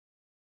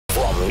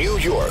New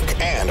York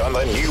and on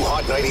the new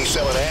Hot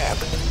 97 app.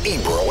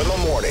 Ebro in the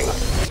morning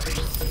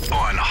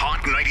on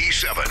Hot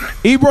 97.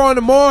 Ebro in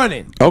the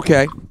morning.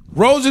 Okay.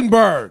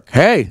 Rosenberg.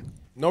 Hey.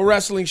 No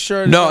wrestling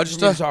shirt. No,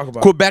 just a talk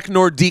about. Quebec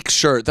Nordique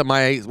shirt that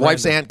my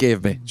wife's aunt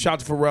gave me. Shout out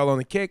to Pharrell on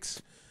the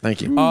kicks.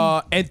 Thank you.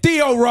 And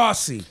Theo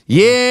Rossi.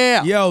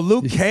 Yeah. Yo,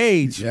 Luke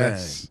Cage.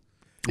 Yes.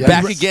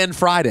 Back again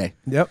Friday.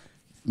 Yep.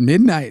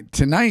 Midnight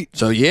tonight.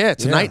 So yeah,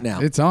 tonight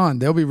now. It's on.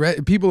 They'll be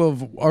ready. People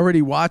have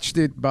already watched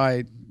it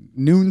by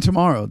noon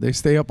tomorrow. They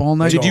stay up all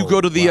night. Did you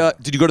go to the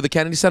Did you go to the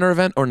Kennedy Center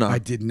event or not? I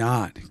did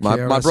not. My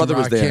KRS brother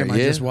was and there. Rakim, I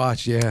just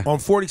watched. Yeah. On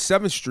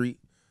 47th Street.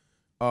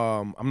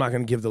 I'm not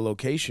going to give the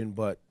location,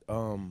 but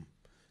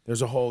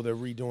there's a whole. They're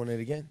redoing it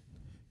again.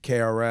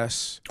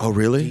 KRS. Oh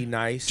really? D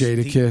Nice.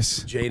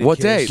 Jadakiss. Jadakiss. What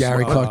day?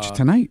 Gary Clark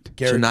tonight.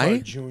 Gary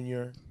Tonight?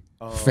 Clark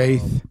Jr.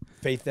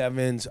 Faith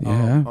Evans.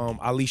 Yeah.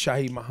 Ali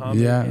Shaheed Muhammad.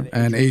 Yeah,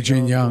 and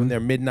Adrian Young. In their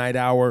Midnight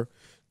Hour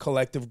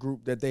collective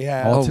group that they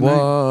have. All Oh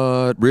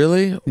tonight. what?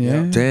 Really?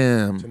 Yeah.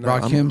 Damn.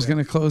 Rakim's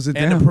gonna close it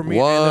And down. the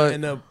premiere. What?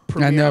 And the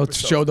premiere And they'll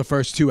episode. show the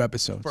first two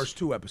episodes. First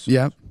two episodes.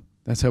 Yep.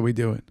 That's how we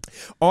do it.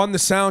 On the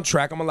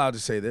soundtrack, I'm allowed to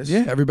say this.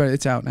 Yeah, everybody,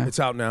 it's out now. It's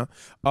out now.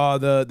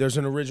 There's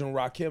an original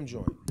Rakim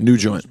joint. New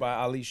joint. By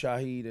Ali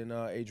Shaheed and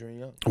Adrian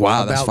Young.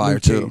 Wow, that's About fire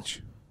Luke too.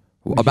 Cage.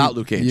 About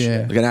Luke Cage.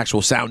 Yeah. Like an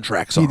actual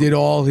soundtrack song. He did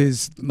all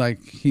his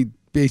he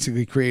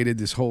basically created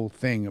this whole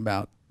thing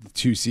about the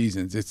 2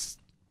 seasons. It's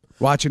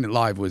watching it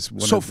live was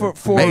one of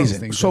the amazing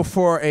things. So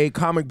for a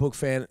comic book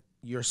fan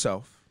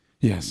yourself,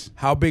 yes,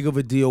 how big of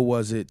a deal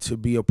was it to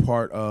be a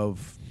part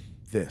of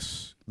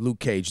this? Luke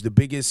Cage,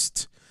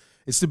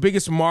 it's the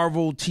biggest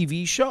Marvel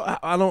TV show.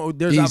 I don't.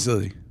 There's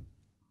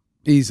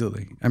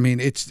easily. I mean,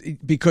 it's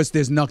because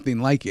there's nothing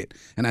like it.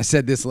 And I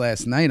said this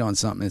last night on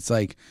something. It's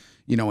like,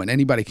 and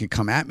anybody can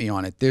come at me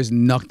on it. There's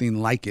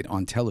nothing like it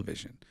on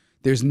television.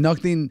 There's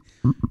nothing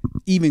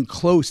even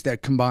close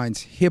that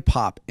combines hip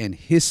hop and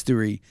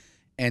history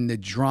and the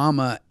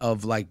drama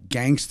of like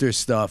gangster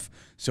stuff.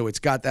 So it's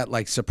got that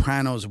like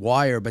Sopranos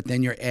wire, but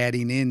then you're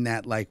adding in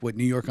that like what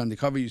New York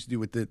Undercover used to do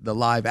with the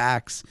live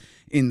acts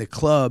in the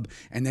club,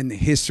 and then the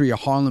history of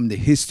Harlem, the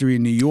history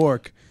of New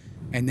York,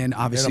 and then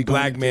obviously and a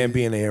black man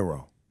being a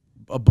hero,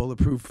 a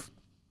bulletproof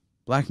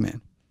black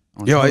man.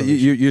 Yo,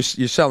 you're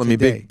selling me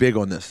big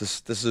on this.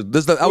 This is.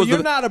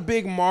 You're not a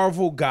big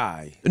Marvel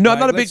guy. No, right? I'm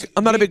not a big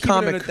keep it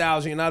comic. at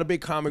 1,000. You're not a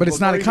big comic. But book, it's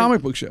not a even-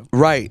 comic book show,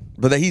 Right,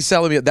 but he's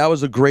selling me. That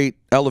was a great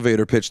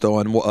elevator pitch though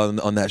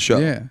on that show.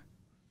 yeah.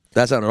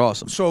 That sounded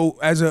awesome. So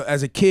as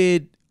a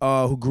kid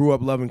who grew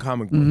up loving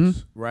comic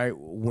books, right?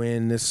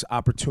 When this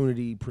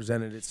opportunity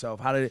presented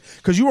itself, how did it?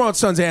 Because you were on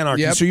Sons of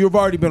Anarchy, Yep. so you've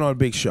already been on a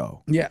big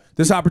show. Yeah.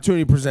 This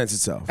opportunity presents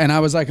itself. And I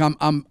was like,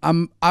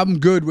 I'm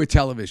good with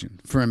television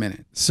for a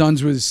minute.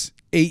 Sons was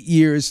 8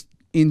 years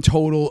in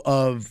total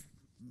of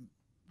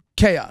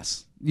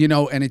chaos,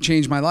 and it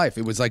changed my life.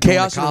 It was like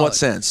Chaos going to in what college.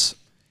 sense?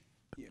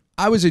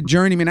 I was a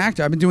journeyman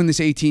actor. I've been doing this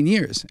 18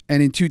 years.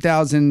 And in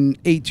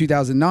 2008,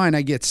 2009,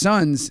 I get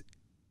Sons,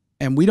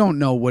 and we don't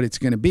know what it's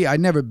going to be. I'd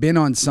never been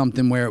on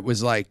something where it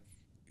was like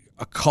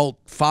a cult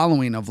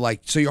following of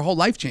like, so your whole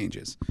life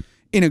changes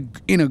in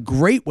a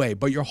great way,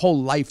 but your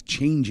whole life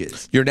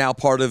changes. You're now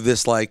part of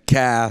this like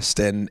cast,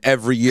 and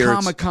every year it's-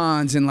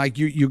 Comic-Cons, and like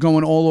you're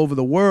going all over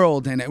the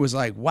world, and it was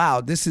like,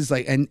 wow, this is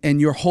like,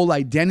 and your whole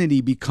identity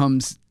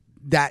becomes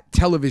that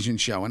television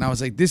show. And I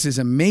was like, this is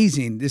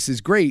amazing. This is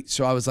great.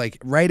 So I was like,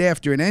 right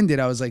after it ended,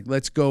 I was like,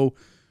 let's go.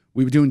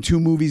 We were doing 2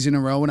 movies in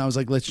a row, and I was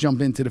like, let's jump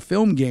into the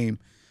film game.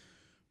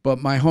 But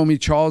my homie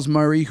Charles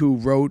Murray, who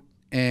wrote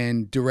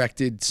and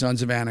directed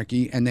Sons of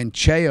Anarchy, and then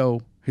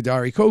Cheo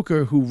Hidari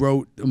Coker, who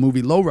wrote the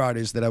movie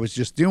Lowriders that I was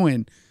just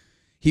doing,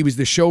 he was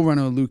the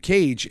showrunner of Luke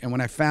Cage. And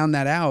when I found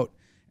that out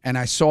and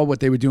I saw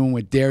what they were doing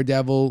with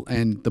Daredevil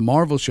and the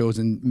Marvel shows,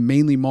 and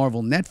mainly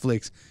Marvel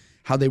Netflix,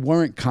 how they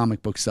weren't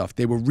comic book stuff.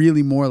 They were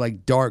really more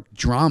like dark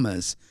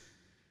dramas.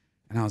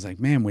 And I was like,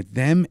 man, with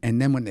them,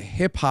 and then when the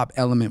hip hop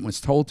element was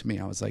told to me,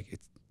 I was like,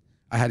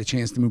 I had a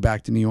chance to move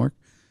back to New York.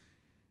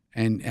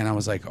 And I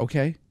was like,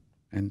 okay.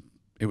 And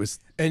it was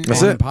That's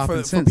on it. and popping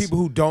For since. people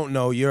who don't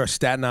know, you're a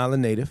Staten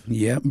Island native.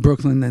 Yeah,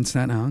 Brooklyn, then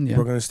Staten Island. Yeah,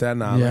 Brooklyn and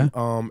Staten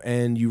Island.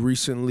 And you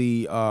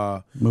recently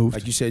moved.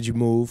 like you said, you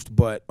moved.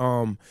 But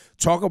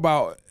talk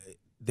about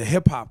the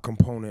hip hop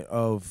component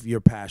of your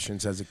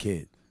passions as a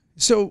kid.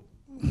 So,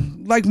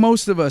 like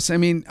most of us, I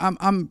mean,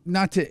 I'm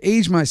not to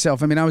age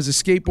myself. I mean, I was a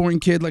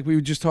skateboarding kid, like we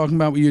were just talking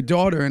about with your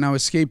daughter, and I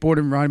was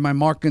skateboarding, riding my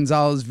Mark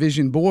Gonzalez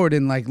Vision board,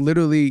 and like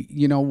literally,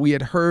 we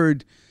had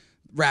heard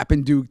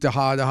Rapping Duke,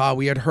 Daha.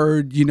 We had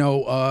heard,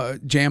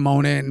 Jam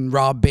On It and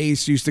Rob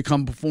Bass used to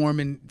come perform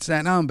in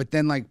Staten Island, but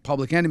then like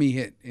Public Enemy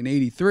hit in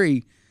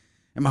 '83,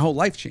 and my whole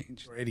life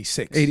changed. Or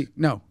 86.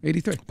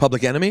 83.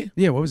 Public Enemy?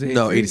 Yeah, what was it?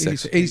 No, 83?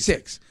 86.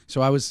 86.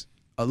 So I was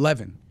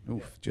 11.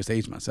 Oof, just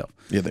aged myself.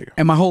 Yeah, there you go.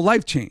 And my whole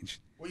life changed.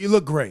 Well, you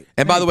look great.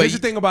 And by the way, here's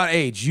the thing about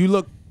age. You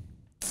look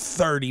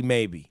 30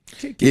 maybe.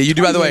 Yeah, you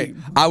do. By the way,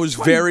 I was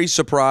very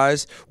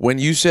surprised when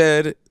you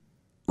said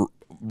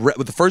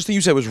the first thing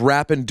you said was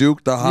rapping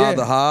Duke, the ha, Yeah.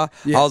 the ha.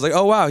 Yeah. I was like,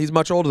 oh wow, he's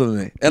much older than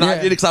me, and I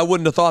Yeah. did because I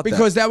wouldn't have thought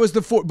because that. that was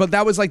but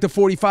that was like the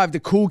 45, the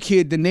cool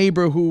kid, the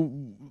neighbor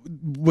who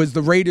was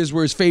the Raiders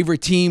were his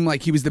favorite team,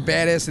 like he was the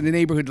badass in the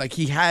neighborhood, like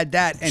he had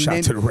that. And Shout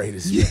then to the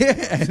Raiders.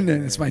 yeah, and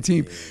then it's my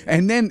team.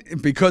 And then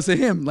because of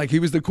him, like he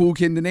was the cool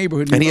kid in the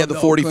neighborhood, And he had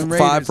loved the Oakland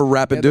 45 Raiders. for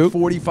Rappin' He had the Duke?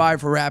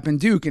 45 for Rappin'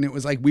 Duke, and it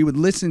was like we would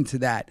listen to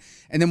that.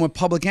 And then when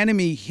Public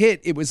Enemy hit,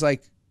 it was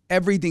like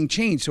everything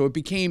changed, so it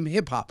became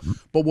hip hop.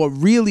 But what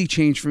really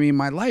changed for me in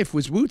my life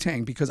was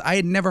Wu-Tang, because I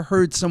had never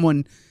heard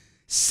someone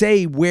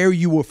say where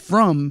you were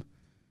from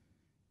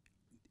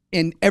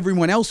and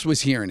everyone else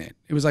was hearing it.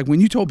 It was like when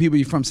you told people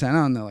you're from Staten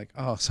Island, they're like,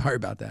 oh, sorry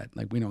about that.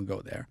 Like, we don't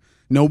go there.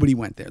 Nobody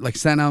went there. Like,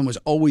 Staten Island was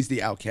always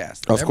the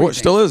outcast. Of course,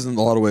 still is in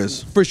a lot of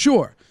ways. For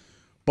sure.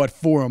 But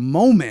for a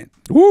moment,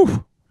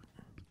 Woo.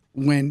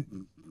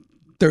 when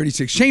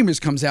 36 Chambers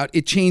comes out,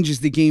 it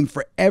changes the game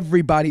for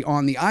everybody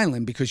on the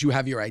island, because you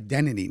have your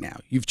identity now.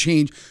 You've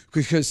changed,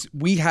 because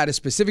we had a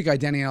specific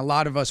identity and a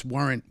lot of us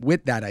weren't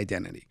with that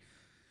identity.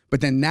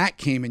 But then that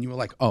came and you were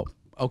like, oh,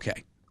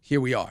 okay, here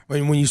we are.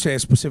 When you say a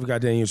specific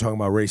identity, you're talking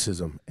about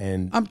racism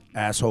and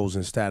assholes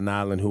in Staten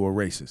Island who are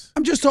racist.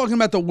 I'm just talking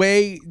about the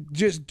way,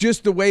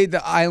 just the way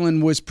the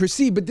island was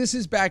perceived. But this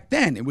is back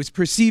then. It was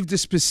perceived a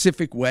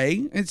specific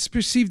way. It's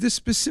perceived a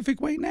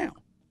specific way now.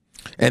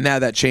 And now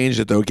that changed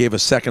it, though. It gave a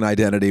second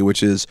identity,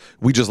 which is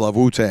we just love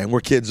Wu-Tang. We're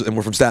kids, and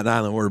we're from Staten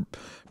Island. We're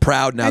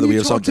proud now And that we you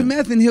have talk something. to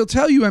Meth, and he'll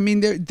tell you. I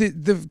mean,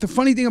 the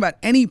funny thing about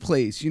any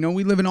place, you know,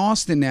 we live in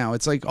Austin now.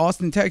 It's like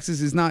Austin,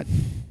 Texas is not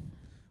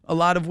a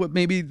lot of what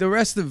maybe the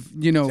rest of,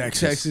 you know,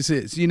 Texas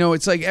is. You know,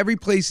 it's like every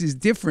place is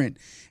different.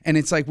 And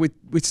it's like with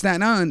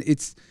Staten Island,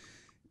 it's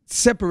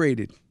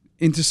separated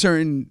into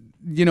certain,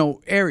 you know,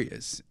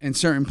 areas and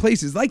certain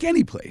places, like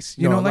any place,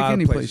 you know, like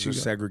any place you are go.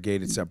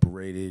 segregated,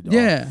 separated.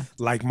 Yeah.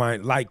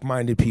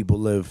 Like-minded people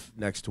live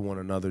next to one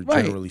another,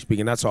 Right. generally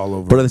speaking. That's all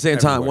over. But at the same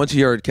time, everywhere. once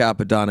you heard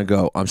Capadonna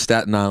go, I'm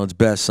Staten Island's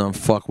best son,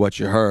 fuck what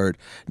you heard,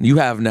 you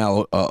have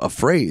now a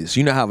phrase.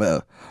 You now have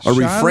a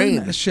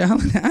refrain.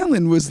 Shaolin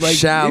Allen was like,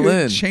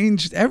 Shaolin. it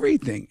changed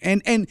everything.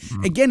 And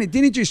again, it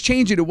didn't just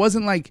change it. It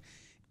wasn't like,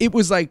 it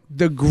was like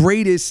the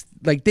greatest,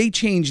 like they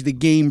changed the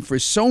game for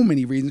so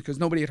many reasons, because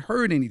nobody had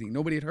heard anything.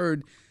 Nobody had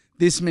heard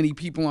this many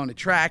people on the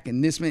track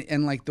and this many,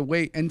 and like the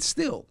way, and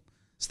still,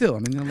 I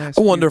mean, the last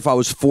I wonder if I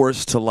was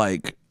forced to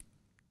like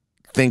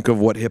think of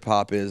what hip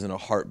hop is in a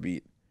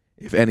heartbeat,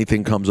 if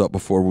anything comes up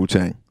before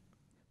Wu-Tang.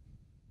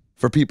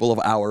 For people of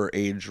our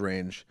age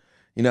range.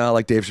 You know,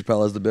 like Dave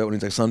Chappelle has the bit when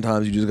he's like,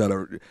 sometimes you just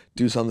gotta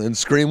do something and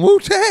scream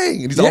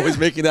Wu-Tang. And he's always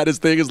making that his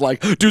thing, is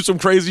like, do some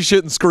crazy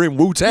shit and scream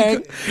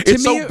Wu-Tang.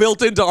 It's so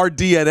built into our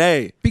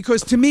DNA.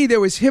 Because to me, there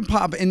was hip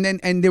hop, and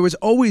there was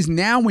always,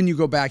 now when you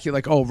go back, you're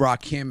like, oh,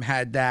 Rakim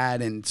had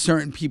that, and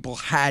certain people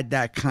had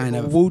that kind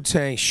of.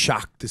 Wu-Tang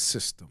shocked the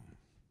system.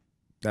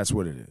 That's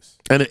what it is.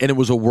 And it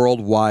was a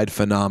worldwide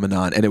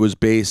phenomenon, and it was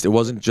based. It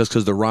wasn't just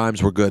because the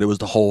rhymes were good; it was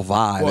the whole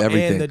vibe,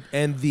 everything.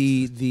 And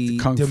the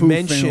Kung Fu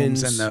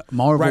dimensions films and the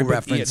Marvel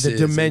references, the and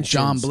dimensions,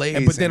 John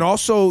Blaze, but then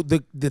also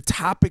the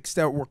topics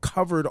that were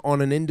covered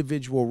on an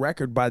individual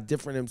record by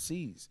different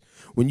MCs.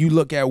 When you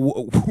look at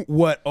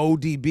what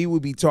ODB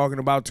would be talking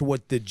about to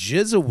what the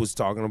Jizza was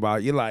talking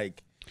about, you're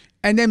like.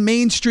 And then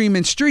mainstream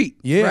and street,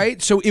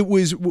 right? So it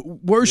was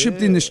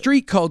worshipped in the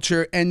street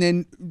culture, and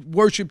then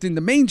worshipped in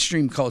the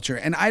mainstream culture.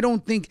 And I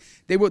don't think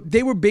they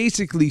were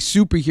basically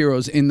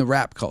superheroes in the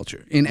rap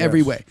culture in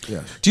every way.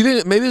 Yes. Do you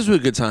think maybe this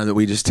would be a good time that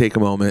we just take a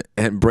moment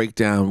and break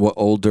down what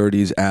Old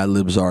Dirty's ad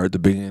libs are at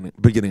the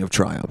beginning of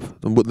Triumph,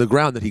 the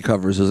ground that he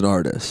covers as an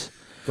artist?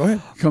 Go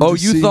ahead. Oh,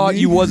 you thought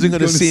you wasn't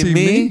going to see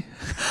me?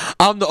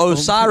 I'm the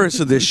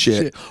Osiris of this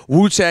shit.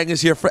 Wu-Tang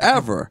is here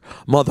forever,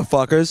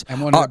 motherfuckers.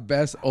 I'm one of the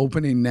best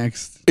opening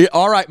next.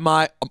 All right,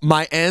 my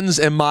ends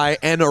and my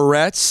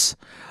anorets.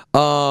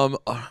 I'm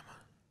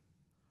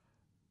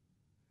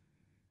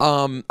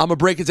gonna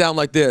break it down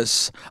like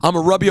this. I'm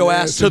gonna rub your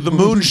ass to the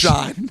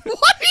moonshine.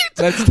 What?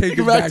 Let's take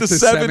it back to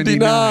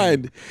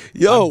 79.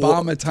 Yo,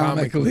 Bomb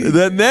atomically.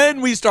 Then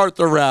we start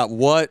the rap.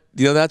 What?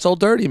 You know, that's Old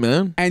Dirty,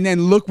 man. And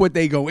then look what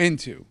they go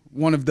into.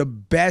 One of the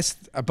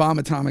best bomb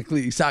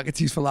atomically,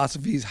 Socrates'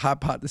 philosophies,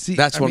 hypotheses.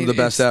 That's one of the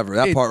best ever.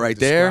 That part right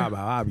there. Describe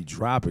how I be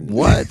dropping.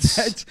 What?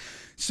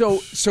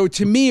 So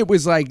to me, it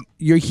was like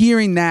you're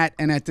hearing that,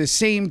 and at the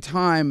same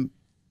time,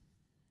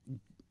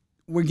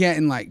 we're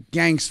getting like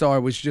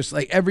Gangstar was just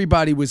like,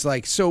 everybody was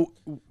like, so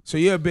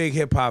you're a big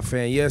hip hop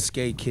fan. You're a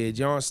skate kid.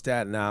 You're on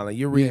Staten Island.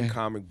 You're reading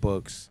comic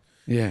books.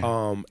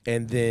 Yeah.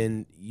 And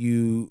then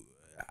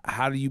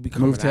how do you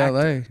become moved an to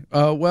actor?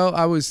 LA. Well,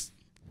 I was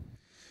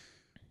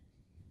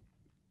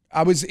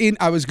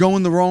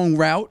going the wrong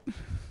route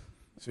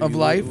of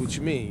life. What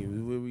you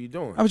mean? What were you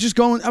doing? I was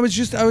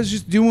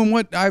just doing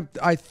what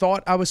I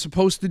thought I was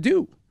supposed to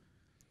do,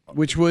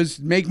 which was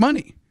make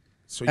money.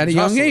 So At a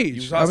young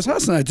age, I was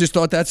hustling. I just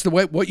thought that's the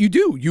way what you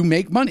do. You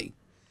make money.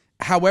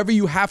 However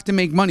you have to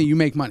make money, you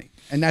make money,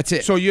 and that's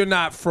it. So you're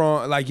not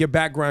from, like, your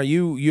background.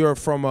 You're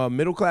from a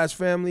middle class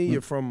family. You're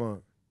from a.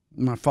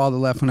 My father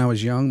left when I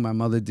was young. My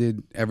mother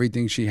did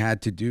everything she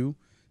had to do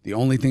The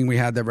only thing we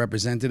had that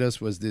represented us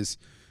was this.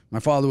 My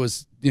father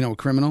was, a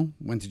criminal,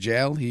 went to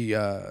jail.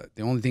 The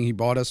only thing he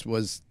bought us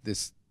was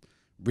this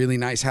really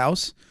nice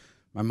house.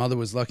 My mother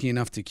was lucky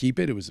enough to keep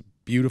it. It was a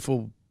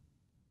beautiful,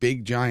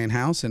 big, giant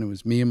house, and it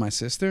was me and my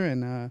sister,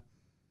 and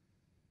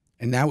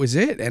that was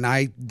it. And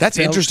That's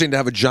interesting to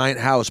have a giant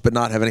house but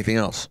not have anything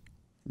else.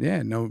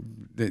 Yeah, no.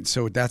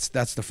 So that's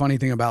the funny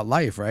thing about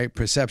life, right?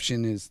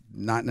 Perception is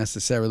not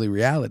necessarily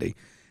reality.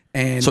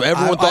 And so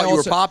everyone thought you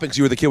were popping because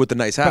you were the kid with the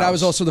nice house. But I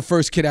was also the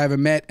first kid I ever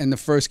met, and the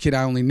first kid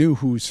I only knew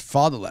whose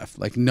father left.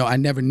 Like, no, I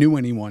never knew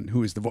anyone who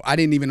was divorced. I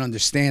didn't even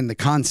understand the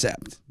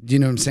concept. Do you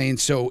know what I'm saying?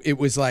 So it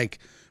was like,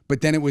 but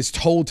then it was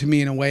told to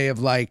me in a way of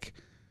like,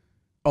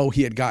 oh,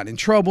 he had gotten in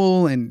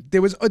trouble, and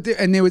there was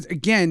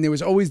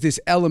always this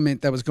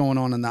element that was going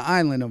on the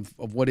island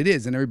of what it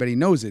is, and everybody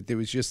knows it.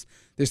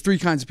 There's three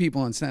kinds of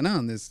people on Staten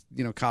Island. There's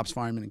cops,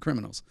 firemen, and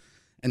criminals.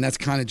 And that's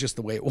kind of just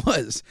the way it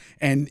was.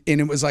 And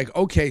it was like,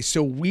 okay,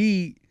 so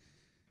you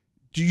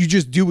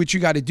just do what you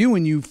got to do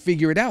and you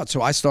figure it out.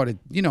 So I started,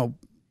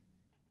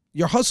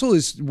 your hustle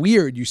is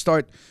weird. You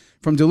start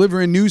from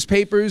delivering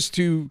newspapers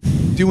to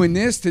doing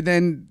this to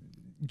then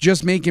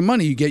just making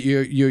money. You get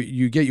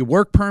your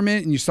work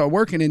permit and you start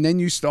working, and then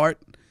you start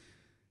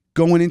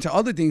going into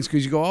other things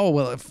because you go, oh,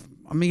 well, if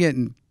I'm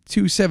getting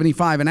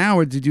 $275 an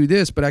hour to do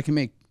this, but I can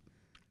make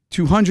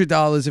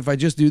 $200 if I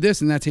just do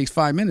this, and that takes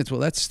 5 minutes. Well,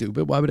 that's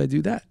stupid. Why would I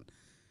do that?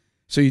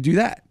 So you do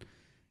that.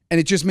 And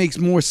it just makes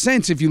more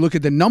sense if you look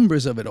at the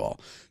numbers of it all.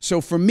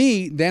 So for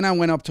me, then I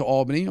went up to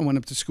Albany. I went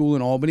up to school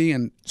in Albany.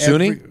 And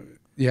SUNY?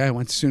 Yeah, I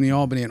went to SUNY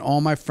Albany, and all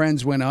my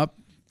friends went up,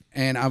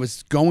 and I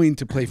was going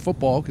to play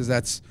football because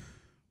that's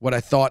what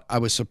I thought I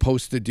was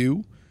supposed to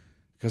do,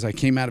 because I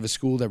came out of a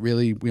school that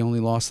we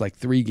only lost like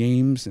 3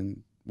 games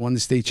and won the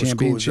state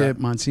championship,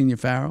 Monsignor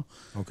Farrell.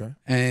 Okay.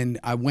 And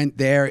I went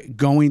there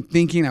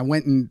thinking I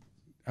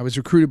was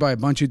recruited by a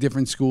bunch of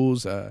different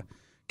schools,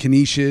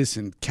 Canisius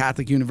and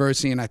Catholic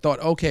University. And I thought,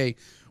 okay,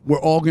 we're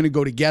all going to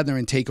go together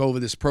and take over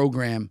this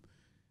program.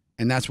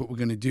 And that's what we're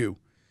going to do.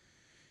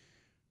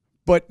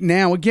 But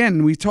now,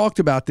 again, we talked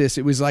about this.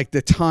 It was like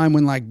the time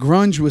when like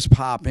grunge was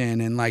popping,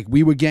 and like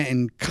we were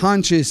getting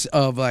conscious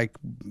of like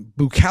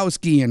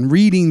Bukowski and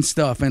reading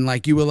stuff. And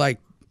like you were like,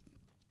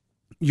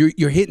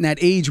 you're hitting that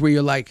age where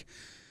you're like,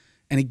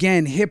 and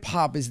again, hip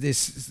hop is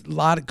this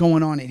lot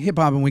going on in hip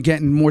hop, and we're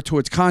getting more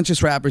towards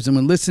conscious rappers, and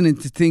we're listening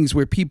to things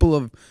where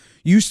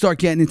you start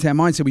getting into that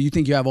mindset where you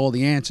think you have all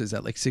the answers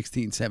at like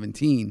 16,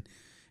 17,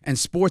 and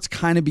sports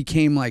kind of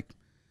became like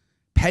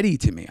petty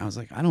to me. I was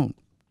like, I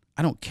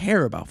don't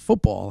care about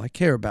football. I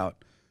care about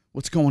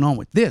what's going on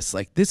with this.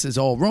 Like, this is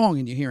all wrong.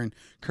 And you're hearing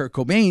Kurt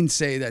Cobain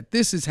say that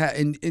this is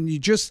and you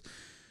just,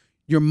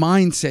 your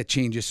mindset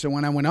changes. So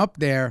when I went up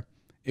there,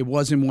 it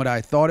wasn't what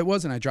I thought it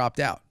was, and I dropped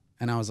out.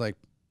 And I was like,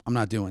 I'm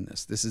not doing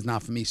this. This is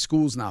not for me.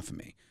 School's not for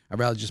me. I'd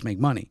rather just make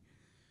money.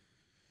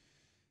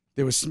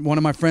 There was one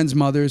of my friend's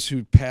mothers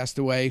who passed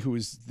away, who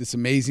was this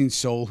amazing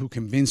soul, who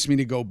convinced me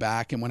to go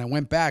back. And when I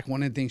went back,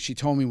 one of the things she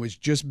told me was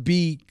just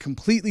be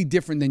completely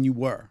different than you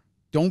were.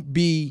 Don't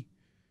be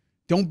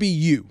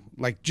you.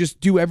 Like, just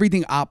do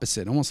everything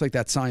opposite. Almost like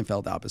that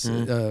Seinfeld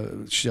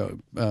opposite show,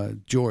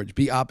 George.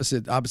 Be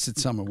opposite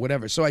summer,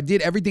 whatever. So I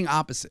did everything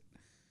opposite.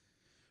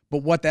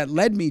 But what that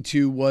led me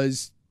to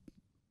was,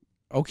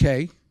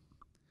 okay,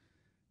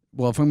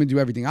 well, if I'm going to do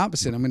everything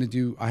opposite,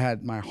 I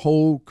had my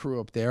whole crew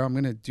up there. I'm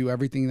going to do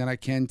everything that I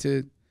can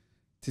to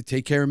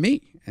take care of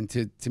me and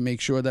to make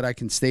sure that I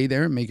can stay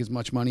there and make as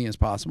much money as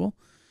possible.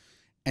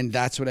 And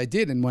that's what I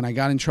did. And when I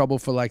got in trouble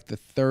for like the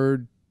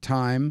 3rd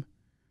time,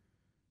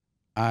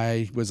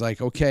 I was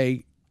like,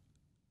 okay,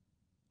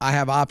 I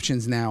have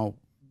options now.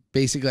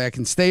 Basically, I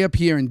can stay up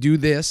here and do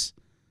this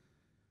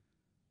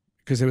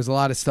because there was a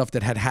lot of stuff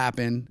that had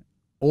happened,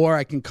 or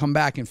I can come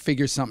back and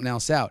figure something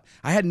else out.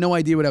 I had no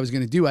idea what I was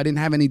going to do. I didn't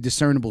have any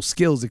discernible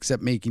skills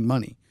except making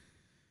money.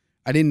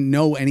 I didn't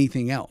know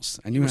anything else.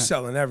 You were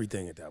selling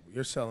everything at that point.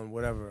 You're selling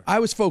whatever. I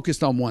was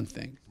focused on one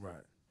thing. Right.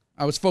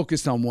 I was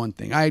focused on one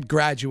thing. I had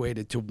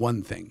graduated to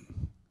one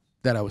thing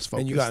that I was focused on.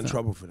 And you got in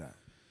trouble for that?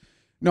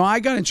 No, I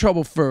got in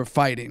trouble for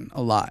fighting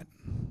a lot.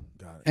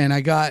 Got it. And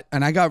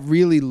I got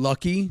really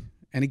lucky.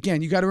 And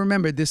again, you got to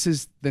remember, this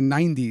is the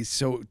 90s,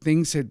 so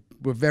things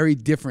were very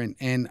different.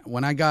 And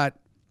when I got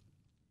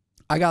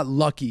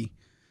lucky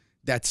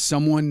that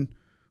someone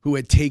who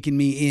had taken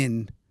me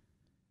in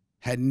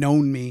had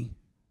known me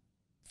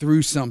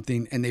through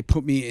something, and they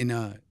put me in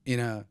a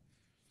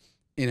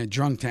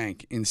drunk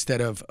tank instead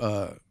of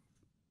a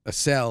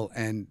cell.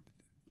 And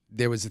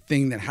there was a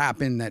thing that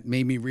happened that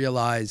made me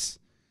realize.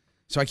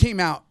 So I came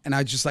out, and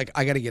I just like,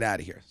 I got to get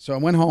out of here. So I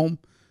went home,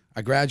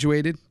 I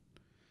graduated,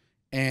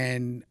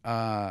 and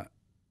I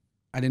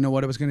didn't know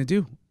what I was going to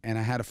do. And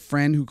I had a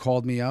friend who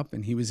called me up,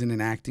 and he was in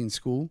an acting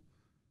school.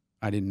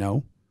 I didn't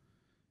know.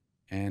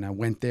 And I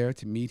went there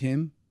to meet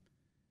him,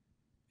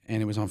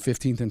 and it was on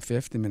 15th and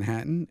 5th in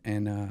Manhattan.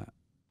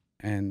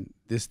 And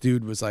this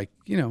dude was like,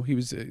 he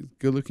was a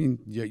good-looking,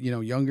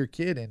 younger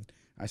kid, and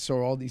I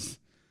saw all these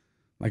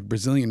like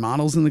Brazilian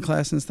models in the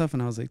class and stuff,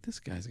 and I was like,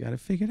 this guy's got it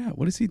figured out.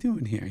 What is he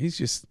doing here? He's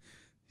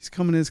he's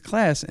coming to his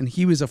class, and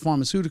he was a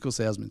pharmaceutical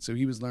salesman, so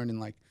he was learning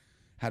like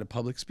how to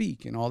public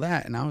speak and all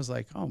that. And I was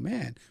like, oh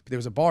man! But there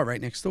was a bar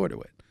right next door to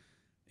it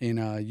in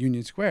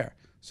Union Square,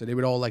 so they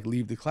would all like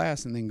leave the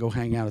class and then go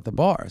hang out at the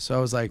bar. So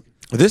I was like,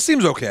 this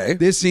seems okay.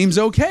 this seems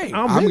okay.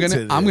 I'm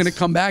into gonna this.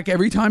 come back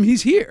every time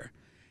he's here.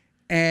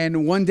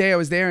 And one day I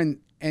was there,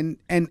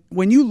 and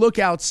when you look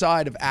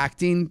outside of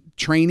acting,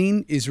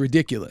 training is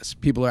ridiculous.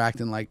 People are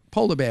acting like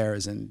polar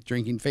bears and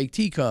drinking fake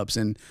teacups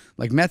and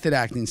like method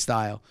acting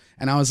style.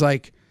 And I was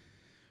like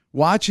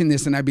watching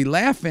this, and I'd be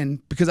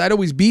laughing because I'd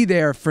always be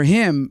there for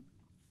him,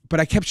 but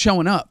I kept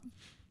showing up.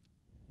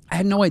 I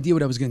had no idea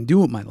what I was going to do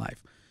with my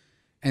life.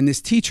 And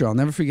this teacher, I'll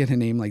never forget her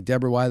name, like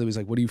Deborah Wiley, was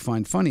like, what do you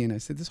find funny? And I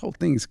said, this whole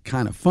thing's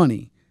kind of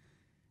funny.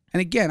 And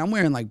again, I'm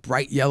wearing like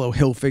bright yellow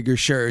Hilfiger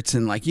shirts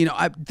and like,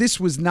 this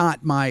was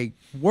not my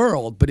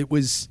world, but it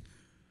was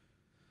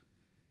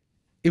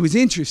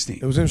interesting.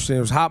 It was interesting.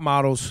 It was hot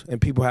models and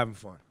people having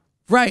fun.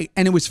 Right.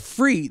 And it was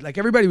free. Like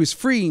everybody was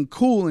free and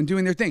cool and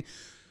doing their thing.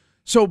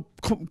 So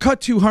cut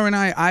to her and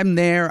I'm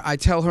there. I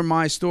tell her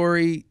my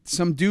story.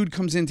 Some dude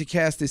comes in to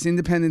cast this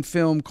independent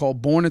film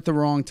called Born at the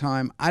Wrong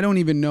Time. I don't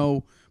even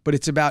know, but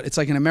it's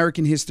like an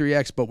American History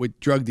X, but with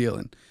drug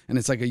dealing. And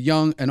it's like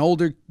an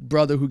older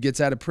brother who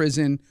gets out of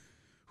prison,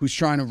 who's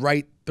trying to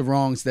right the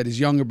wrongs that his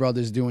younger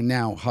brother's doing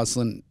now,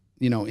 hustling,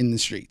 in the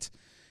streets.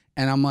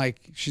 And I'm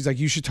like, she's like,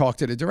 you should talk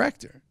to the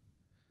director.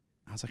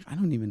 I was like, I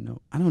don't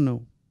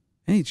know.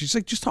 Hey, she's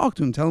like, just talk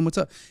to him. Tell him what's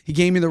up. He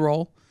gave me the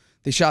role.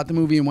 They shot the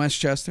movie in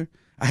Westchester.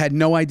 I had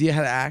no idea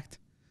how to act.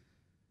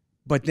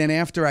 But then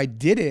after I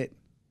did it,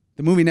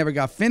 the movie never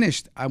got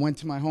finished. I went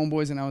to my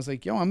homeboys and I was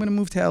like, yo, I'm going to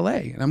move to LA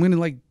and I'm going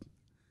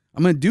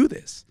to do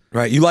this.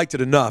 Right. You liked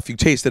it enough. You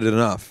tasted it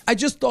enough. I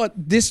just thought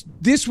this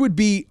would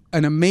be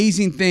an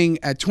amazing thing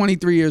at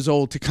 23 years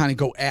old to kind of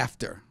go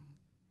after.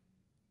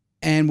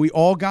 And we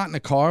all got in a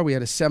car. We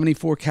had a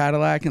 74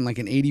 Cadillac and like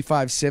an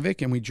 85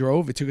 Civic, and we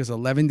drove. It took us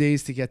 11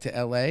 days to get to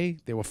LA.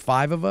 There were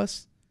 5 of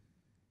us.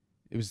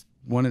 It was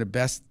one of the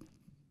best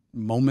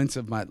moments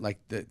of my, like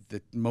the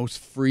most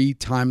free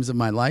times of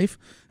my life.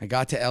 I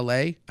got to LA.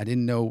 I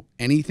didn't know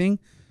anything.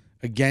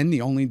 Again,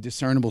 the only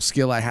discernible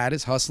skill I had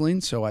is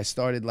hustling. So I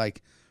started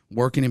like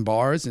working in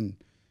bars and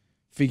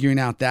figuring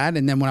out that.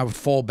 And then when I would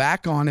fall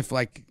back on, if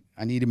like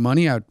I needed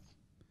money, I would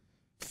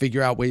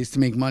figure out ways to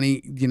make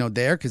money,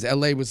 there. Cause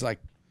LA was like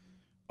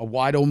a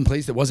wide open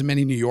place. There wasn't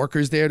many New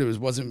Yorkers there. It was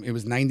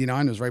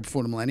 99. It was right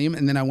before the millennium.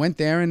 And then I went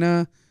there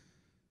and,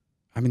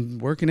 I've been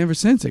working ever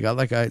since.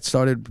 I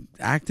started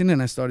acting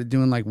and I started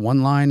doing like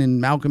one line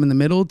in Malcolm in the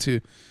Middle to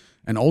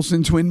an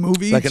Olsen twin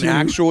movie. Like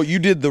you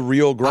did the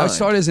real grind. I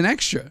started as an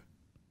extra.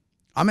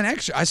 I'm an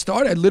extra. I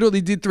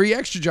literally did 3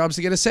 extra jobs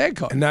to get a SAG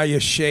card. And now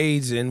you're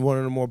Shades in one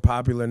of the more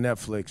popular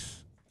Netflix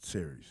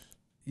series.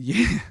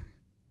 Yeah.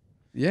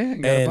 Yeah,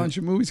 got a bunch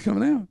of movies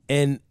coming out.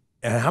 And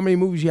how many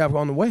movies you have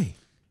on the way?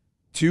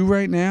 2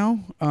 right now.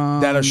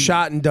 That are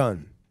shot and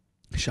done.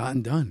 Shot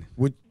and done.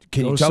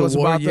 Can you tell us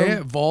about them?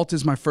 Yeah, Vault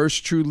is my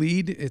first true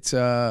lead. It's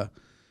a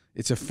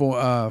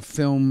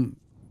film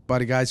by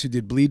the guys who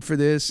did Bleed for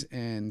This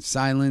and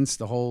Silence,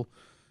 the whole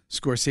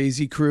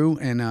Scorsese crew.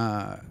 And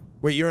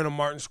wait, you're in a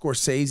Martin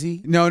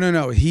Scorsese?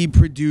 No. He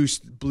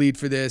produced Bleed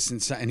for This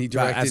and he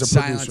directed as a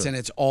Silence, producer. and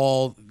it's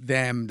all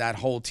them, that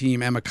whole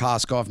team, Emma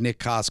Koskoff, Nick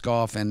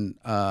Koskoff, and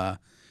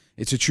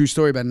it's a true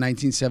story about a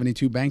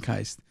 1972 bank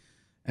heist.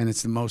 And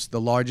it's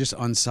the largest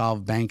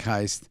unsolved bank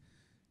heist.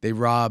 They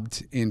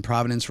robbed in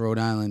Providence, Rhode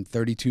Island,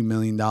 $32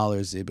 million.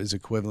 It was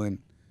equivalent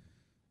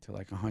to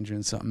like 100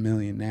 and something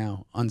million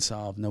now.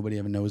 Unsolved. Nobody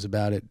ever knows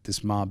about it.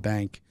 This mob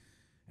bank.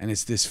 And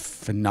it's this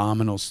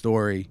phenomenal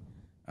story.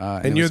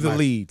 And you're the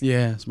lead.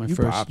 Yeah, it's my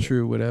first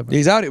true whatever.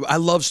 He's out. I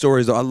love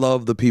stories, though. I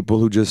love the people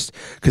who just,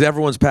 because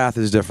everyone's path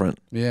is different.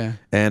 Yeah.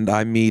 And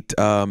I meet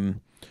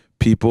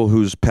people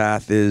whose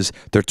path is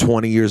they're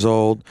 20 years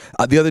old.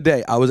 The other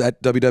day, I was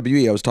at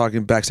WWE. I was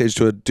talking backstage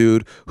to a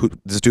dude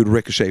this dude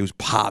Ricochet, who's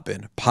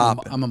popping.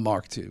 I'm a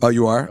Mark too. Oh,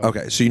 you are?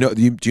 Okay. So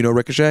do you know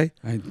Ricochet?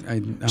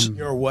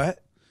 You're a what?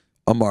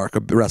 A Mark, a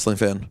wrestling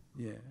fan.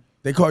 Yeah.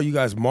 They call you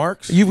guys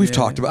Marks? We've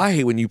talked about. I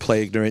hate when you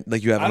play ignorant,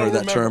 like you haven't heard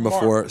that term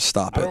before.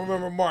 Stop I it. don't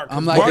remember Mark.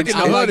 I'm like Mark in the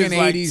hood an is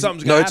like 80s.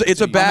 something's No, gonna it's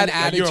happen a to you. bad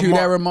I'm an You're a attitude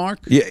Mark. era Mark.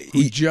 Yeah,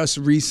 Who just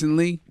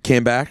recently,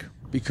 came back.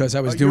 because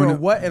I was You're doing a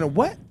what and a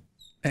what?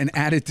 an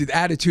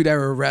attitude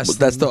era wrestling.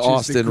 That's the which is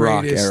Austin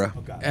Rock greatest era.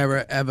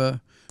 era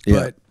ever. Yeah.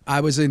 But I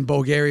was in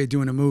Bulgaria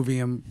doing a movie,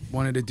 and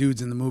one of the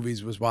dudes in the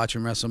movies was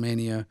watching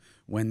WrestleMania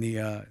when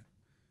the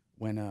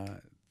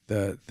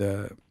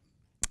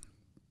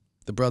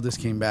brothers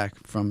came back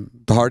from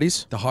The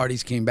Hardys? the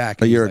Hardys came back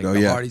A and year he's like, ago,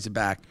 the yeah. Hardys are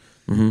back,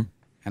 Mm-hmm.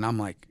 and I'm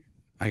like,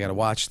 I gotta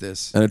watch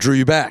this. And it drew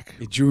you back.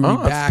 It drew me Oh,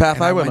 that's the back. path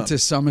And I I went went on. to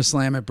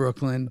SummerSlam at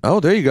Brooklyn. Oh,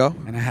 there you go.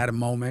 And I had a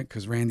moment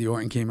because Randy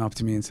Orton came up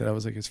to me and said I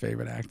was like his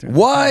favorite actor.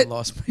 What? I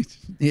lost my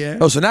yeah.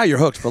 Oh, so now you're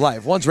hooked for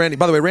life. Once Randy,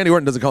 by the way, Randy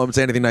Orton doesn't come up and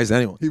say anything nice to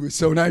anyone. He was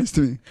so nice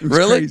to me. It was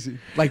Really? crazy.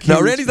 Like No,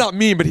 was- Randy's not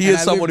mean, but he and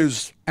is I someone live-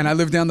 who's. And I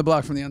live down the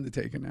block from the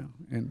Undertaker now.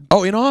 And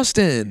Oh, in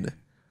Austin.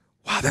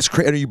 Wow, that's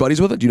crazy. Are you buddies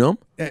with it? Do you know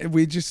him?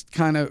 We just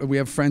we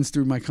have friends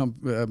through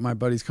my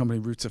buddy's company,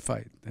 Roots of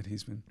Fight, that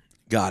he's been.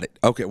 Got it.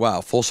 Okay,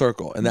 wow, full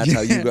circle. And that's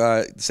how you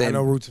got same. I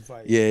know Roots of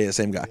Fight. Yeah,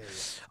 same guy.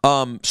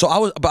 So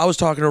I was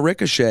talking to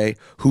Ricochet,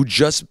 who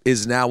just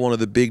is now one of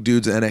the big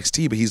dudes in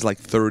NXT, but he's like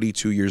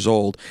 32 years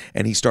old,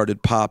 and he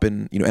started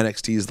popping. You know,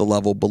 NXT is the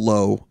level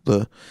below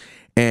the.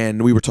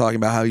 And we were talking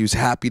about how he was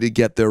happy to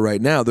get there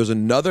right now. There's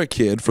another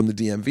kid from the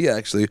DMV,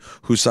 actually,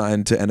 who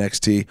signed to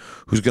NXT,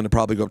 who's going to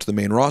probably go up to the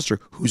main roster,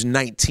 who's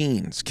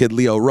 19. This kid,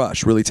 Leo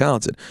Rush, really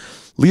talented.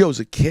 Leo's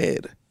a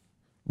kid.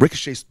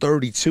 Ricochet's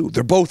 32.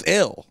 They're both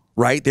ill,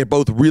 right? They're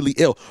both really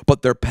ill,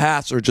 but their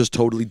paths are just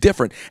totally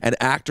different. And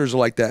actors are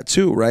like that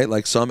too, right?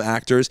 Like some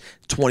actors,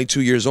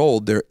 22 years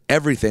old, they're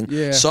everything.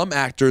 Yeah. Some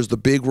actors, the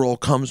big role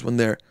comes when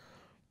they're,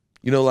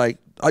 you know, like,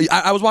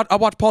 I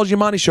watched Paul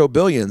Giamatti's show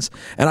Billions,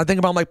 and I think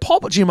about, I'm like, Paul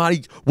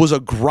Giamatti was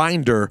a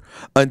grinder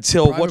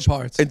until Private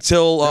Parts. WA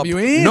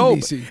and no,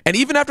 DC. and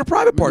even after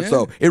Private Parts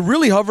though, it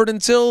really hovered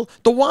until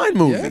the Wine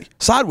movie,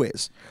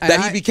 Sideways,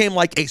 that he became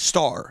like a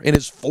star in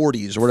his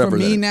 40s or whatever. For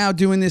me now,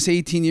 doing this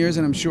 18 years,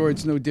 and I'm sure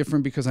it's no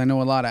different because I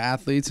know a lot of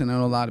athletes and I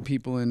know a lot of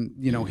people in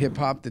hip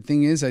hop. The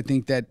thing is, I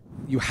think that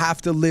you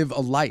have to live a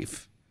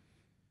life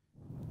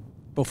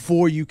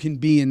before you can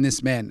be in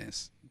this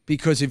madness.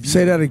 Because if you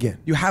Say that again.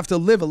 you have to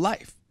live a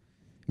life.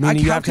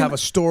 Meaning you have to have a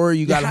story.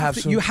 You got to have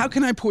some. How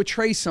can I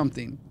portray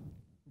something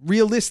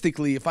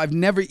realistically if I've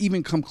never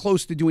even come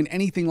close to doing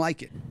anything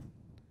like it?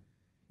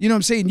 You know what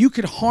I'm saying? You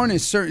could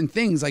harness certain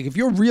things. Like if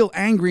you're real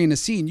angry in a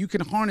scene, you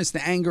can harness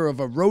the anger of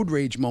a road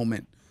rage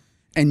moment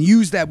and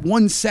use that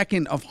 1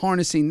 second of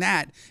harnessing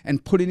that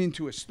and put it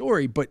into a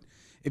story. But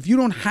if you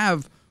don't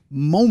have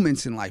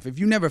moments in life, if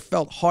you never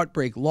felt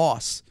heartbreak,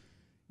 loss,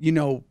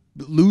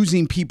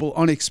 losing people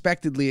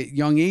unexpectedly at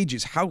young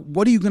ages,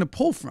 what are you going to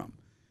pull from?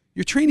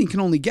 Your training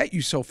can only get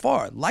you so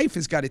far. Life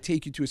has got to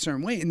take you to a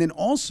certain way. And then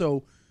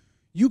also,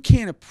 you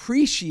can't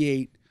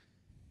appreciate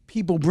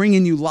people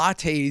bringing you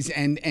lattes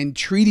and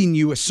treating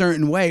you a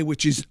certain way,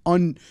 which is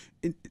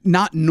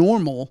not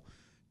normal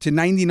to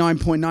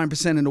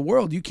 99.9% of the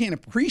world. You can't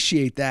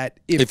appreciate that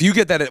if you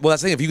get that at, well,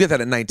 that's the thing, if you get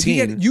that at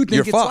 19, you think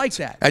you're it's fucked. like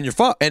that. And you're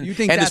fucked. And you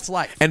think that's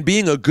life. And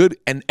being a good,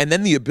 and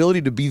then the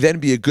ability to be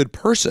a good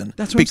person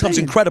becomes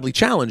incredibly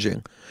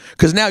challenging.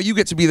 Because now you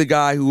get to be the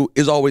guy who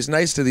is always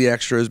nice to the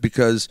extras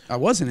because I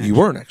wasn't you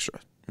were an extra.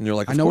 And you're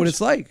like, I know what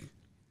it's like.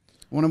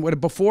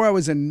 Before I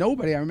was a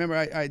nobody, I remember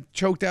I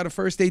choked out a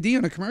first AD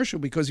on a commercial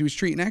because he was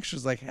treating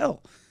extras like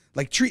hell.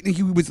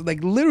 He was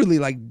like literally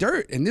like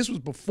dirt. And this was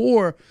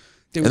before...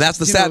 And that's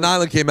the Staten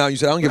Island came out. And you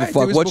said, "I don't give a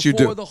fuck what you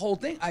do." Before the whole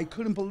thing, I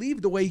couldn't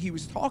believe the way he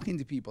was talking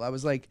to people. I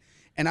was like,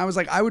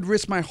 I would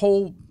risk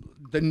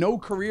the no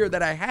career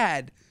that I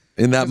had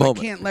in that moment.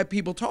 I can't let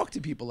people talk to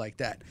people like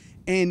that,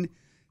 and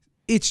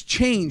it's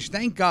changed.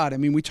 Thank God. I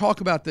mean, we talk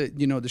about the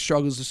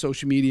struggles of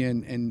social media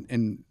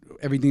and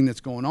everything that's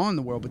going on in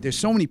the world, but there's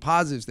so many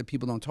positives that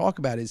people don't talk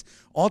about. Is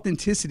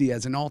authenticity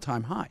as an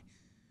all-time high.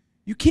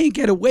 You can't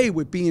get away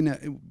with being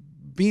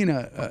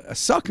a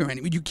sucker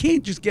anymore. You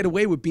can't just get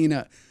away with being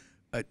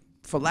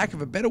for lack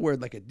of a better word,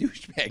 like a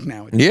douchebag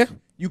nowadays. Yeah.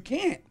 You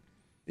can't.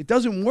 It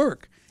doesn't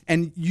work.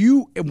 And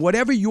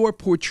whatever you're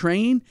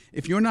portraying,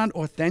 if you're not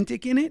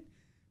authentic in it,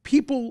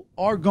 people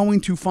are going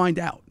to find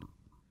out.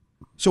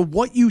 So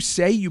what you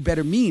say, you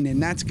better mean.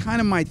 And that's kind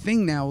of my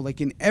thing now.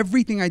 Like in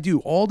everything I do,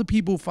 all the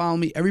people who follow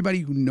me, everybody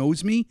who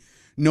knows me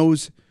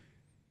knows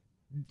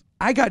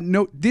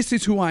this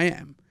is who I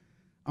am.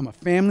 I'm a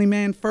family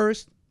man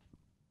first.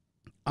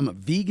 I'm a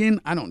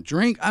vegan. I don't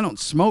drink. I don't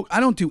smoke.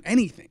 I don't do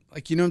anything.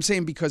 Like, you know what I'm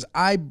saying? Because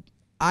I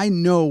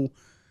know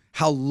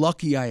how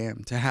lucky I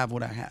am to have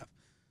what I have.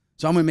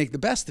 So I'm going to make the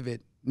best of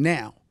it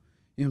now.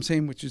 You know what I'm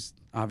saying? Which is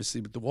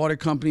obviously with the water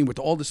company, with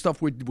all the stuff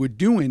we're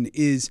doing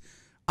is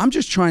I'm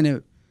just trying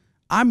to,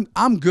 I'm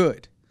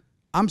good.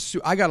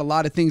 I got a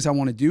lot of things I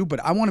want to do,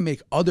 but I want to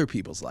make other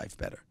people's life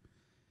better.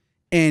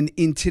 And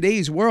in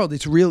today's world,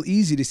 it's real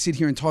easy to sit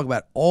here and talk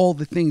about all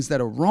the things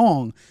that are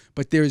wrong,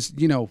 but there's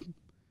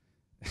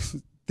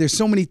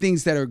so many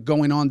things that are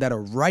going on that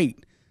are right.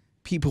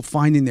 People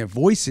finding their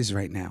voices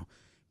right now.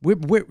 We're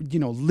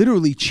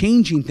literally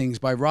changing things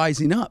by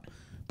rising up,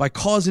 by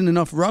causing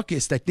enough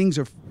ruckus that things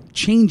are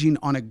changing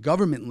on a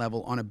government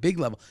level, on a big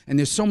level. And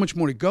there's so much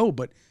more to go,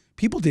 but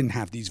people didn't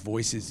have these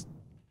voices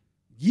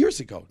years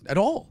ago at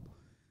all.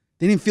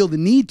 They didn't feel the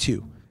need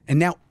to. And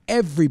now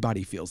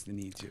everybody feels the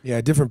need to. Yeah,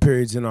 at different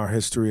periods in our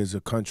history as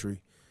a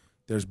country,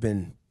 there's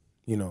been,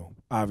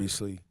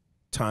 obviously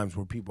times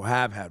where people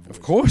have had voices.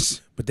 Of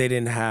course. But they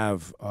didn't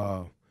have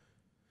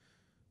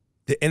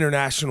the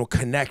international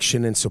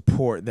connection and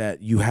support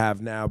that you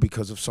have now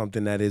because of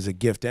something that is a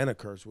gift and a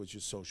curse, which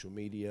is social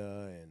media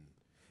and,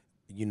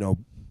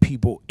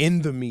 people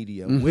in the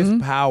media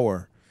with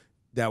power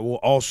that will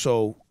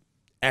also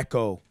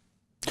echo.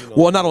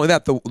 Well, not only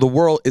that, the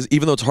world is,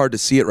 even though it's hard to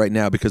see it right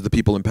now because the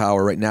people in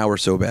power right now are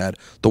so bad,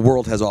 the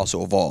world has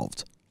also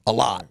evolved a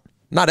lot.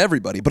 Not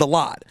everybody, but a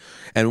lot.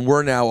 And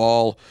we're now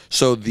all,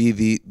 so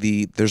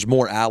there's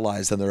more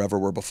allies than there ever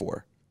were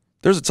before.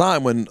 There's a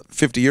time when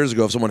 50 years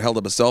ago, if someone held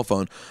up a cell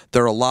phone,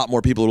 there are a lot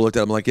more people who looked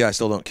at them like, yeah, I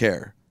still don't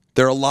care.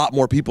 There are a lot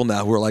more people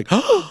now who are like,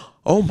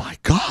 oh my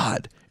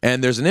God.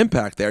 And there's an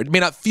impact there. It may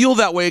not feel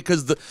that way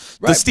because the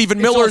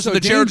Stephen Millers and the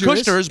Jared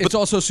Kushners. But it's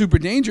also super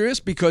dangerous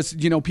because,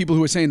 you know, people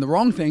who are saying the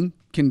wrong thing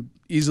can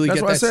easily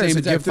get that same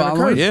exact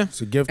following. Yeah.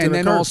 It's a gift and and a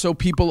then curse. also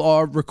people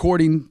are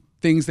recording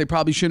things they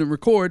probably shouldn't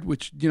record,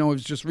 which, you know,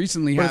 has just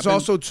recently happened. But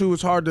it's also, too,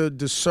 it's hard to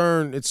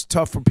discern. It's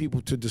tough for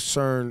people to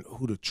discern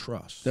who to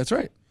trust. That's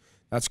right.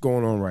 That's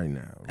going on right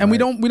now. And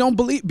right? we don't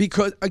believe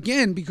because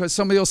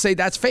somebody will say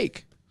that's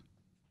fake.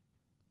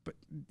 But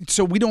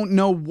so we don't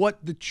know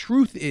what the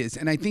truth is.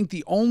 And I think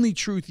the only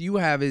truth you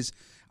have is,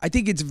 I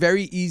think it's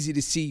very easy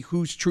to see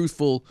who's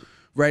truthful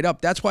right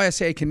up. That's why I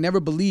say I can never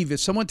believe if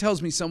someone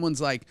tells me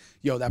someone's like,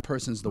 yo, that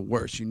person's the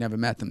worst. You never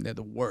met them. They're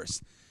the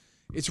worst.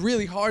 It's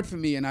really hard for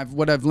me. And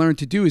what I've learned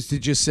to do is to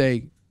just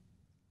say,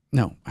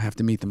 no, I have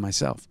to meet them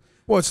myself.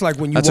 Well, it's like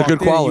when you That's a walked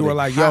good in, quality. you were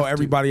like, yo,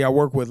 everybody I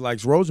work with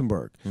likes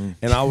Rosenberg. And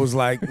I was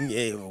like,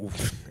 yeah, all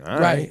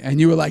Right. And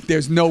you were like,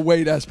 there's no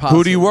way that's possible.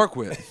 who do you work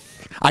with?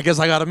 I guess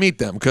I got to meet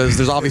them because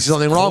there's obviously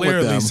something wrong with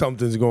Clearly them.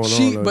 something's going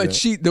on. But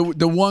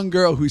the one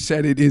girl who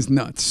said it is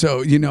nuts.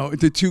 So, you know,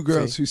 the two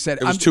girls who said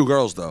It was two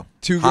girls, though.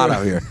 Two Hot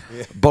girls. out here.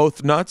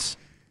 Both nuts?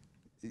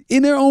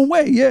 in their own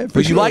way, yeah.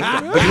 But you like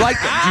them. But you like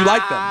them. You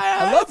like them.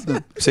 I love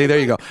them. See, there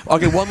you go.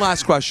 Okay, one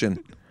last question.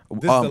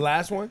 This is the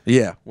last one?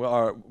 Yeah.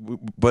 Well,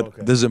 but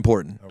this is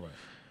important. All right.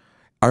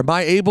 Am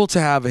I able to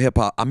have a hip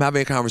hop? I'm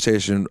having a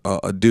conversation.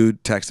 A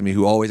dude texted me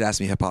who always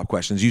asks me hip hop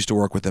questions. Used to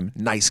work with him.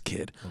 Nice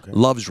kid. Okay.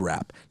 Loves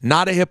rap.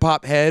 Not a hip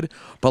hop head,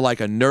 but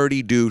like a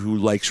nerdy dude who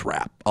likes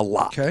rap a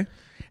lot. Okay.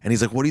 And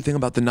he's like, "What do you think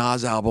about the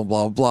Nas album?"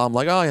 Blah blah blah. I'm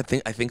like, "Oh, I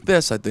think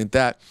this. I think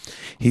that."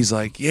 He's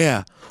like,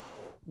 "Yeah.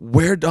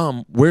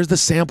 Where's the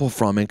sample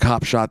from in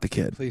Cop Shot the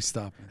Kid?" Please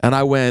stop it. And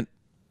I went,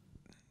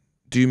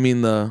 "Do you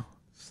mean the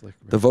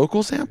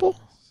vocal sample?"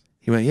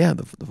 He went, "Yeah,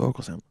 the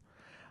vocal sample."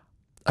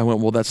 I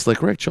went, "Well, that's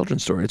Slick Rick,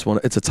 Children's Story.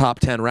 It's a top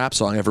 10 rap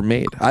song ever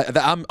made.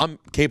 I'm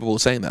capable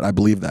of saying that. I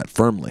believe that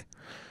firmly."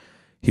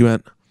 He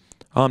went,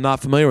 "Oh, I'm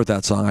not familiar with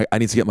that song. I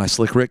need to get my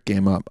Slick Rick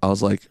game up." I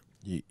was like,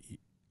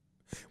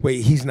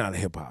 Wait, he's not a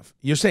hip hop.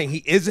 You're saying he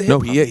is a hip "No,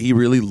 hop? he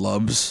really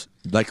loves,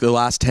 like the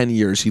last 10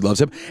 years, he loves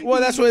him." Well,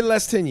 that's what the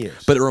last 10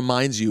 years. But it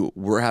reminds you,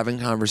 we're having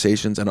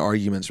conversations and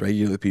arguments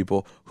regularly with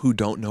people who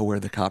don't know where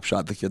the Cop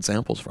Shot the Kid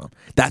sample's from.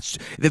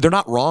 They're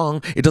not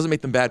wrong. It doesn't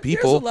make them bad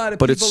people. There's a lot of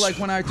but people, like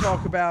when I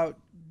talk about,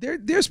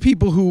 there's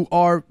people who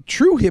are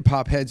true hip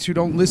hop heads who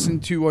don't listen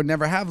to or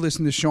never have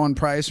listened to Sean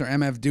Price or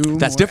MF Doom.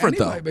 That's different,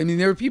 though. I mean,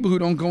 there are people who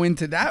don't go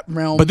into that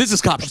realm. But this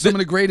is Cop. Some of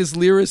the greatest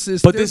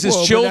lyricists. But this is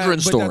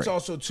children's But story. that's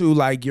also, too,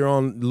 like you're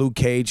on Luke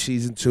Cage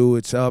season 2.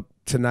 It's up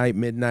tonight,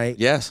 midnight.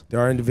 Yes. There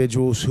are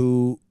individuals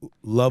who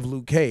love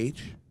Luke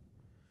Cage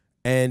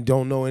and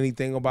don't know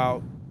anything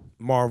about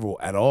Marvel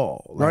at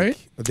all. Like,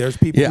 Right. But there's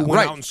people who went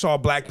right. out and saw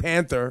Black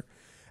Panther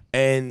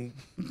and...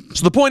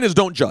 So the point is,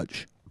 don't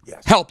judge.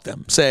 Yes. Help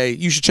them. Say,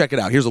 you should check it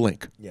out. Here's a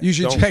link. You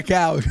should don't- check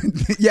out.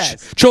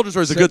 Yes. Children's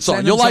Story is a good song.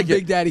 Send You'll them like some it.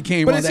 Big Daddy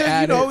Kane But while it's they're a,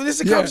 at it. this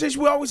is a Yeah.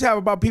 conversation we always have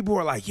about people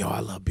who are like, yo, I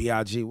love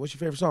B.I.G. What's your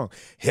favorite song?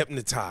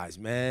 Hypnotize,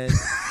 man.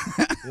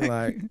 You're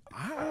like,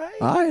 all right.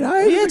 All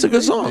right. Yeah, it's a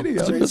good song. video.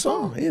 It's a good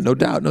song. Yeah, no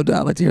doubt. No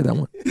doubt. I'd like to hear that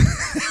one.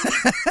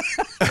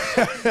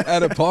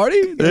 At a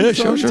party? Yeah,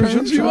 sure.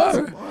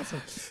 Awesome.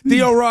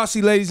 Theo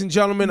Rossi, ladies and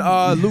gentlemen.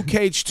 Luke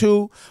Cage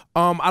 2.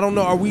 I don't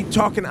know. Are we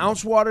talking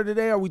ounce water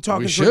today? Are we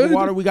talking drinking should.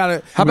 water? We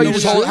gotta. How about you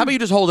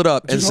just hold it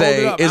up and Just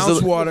say, hold it up, is ounce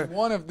the water.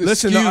 One of the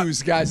Listen,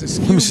 SKUs, guys. A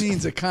SKU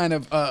means a kind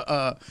of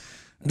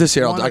this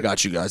here? one I of-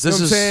 got you guys. You know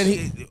This what I'm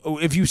is saying?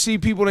 If you see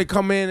people, they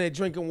come in, they're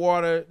drinking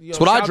water. You know,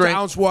 what I shout out to drink.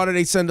 Ounce water,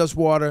 they send us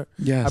water.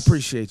 Yes. I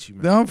appreciate you,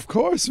 man. No, of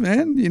course,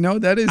 man. You know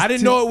that is. I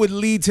didn't know it would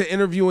lead to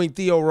interviewing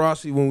Theo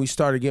Rossi when we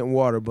started getting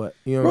water, but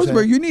you know what I'm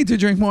Rosenberg, saying? you need to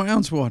drink more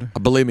ounce water.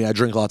 Believe me, I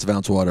drink lots of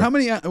ounce water. How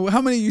many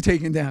are you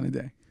taking down a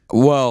day?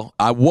 Well,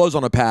 I was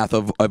on a path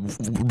of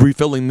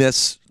refilling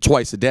this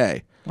twice a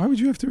day. Why would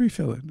you have to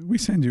refill it? We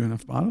send you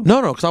enough bottles.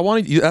 No, because I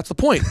wanted you. That's the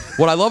point.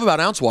 What I love about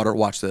ounce water,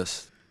 watch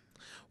this.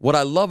 What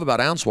I love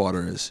about ounce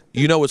water is,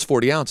 it's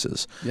 40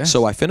 ounces. Yes.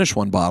 So I finish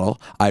one bottle,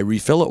 I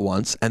refill it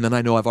once, and then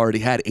I know I've already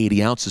had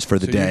 80 ounces for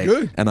the So you're day.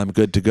 good. And I'm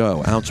good to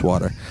go. Ounce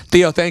water.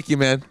 Theo, thank you,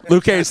 man.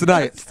 Luke Cage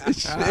tonight.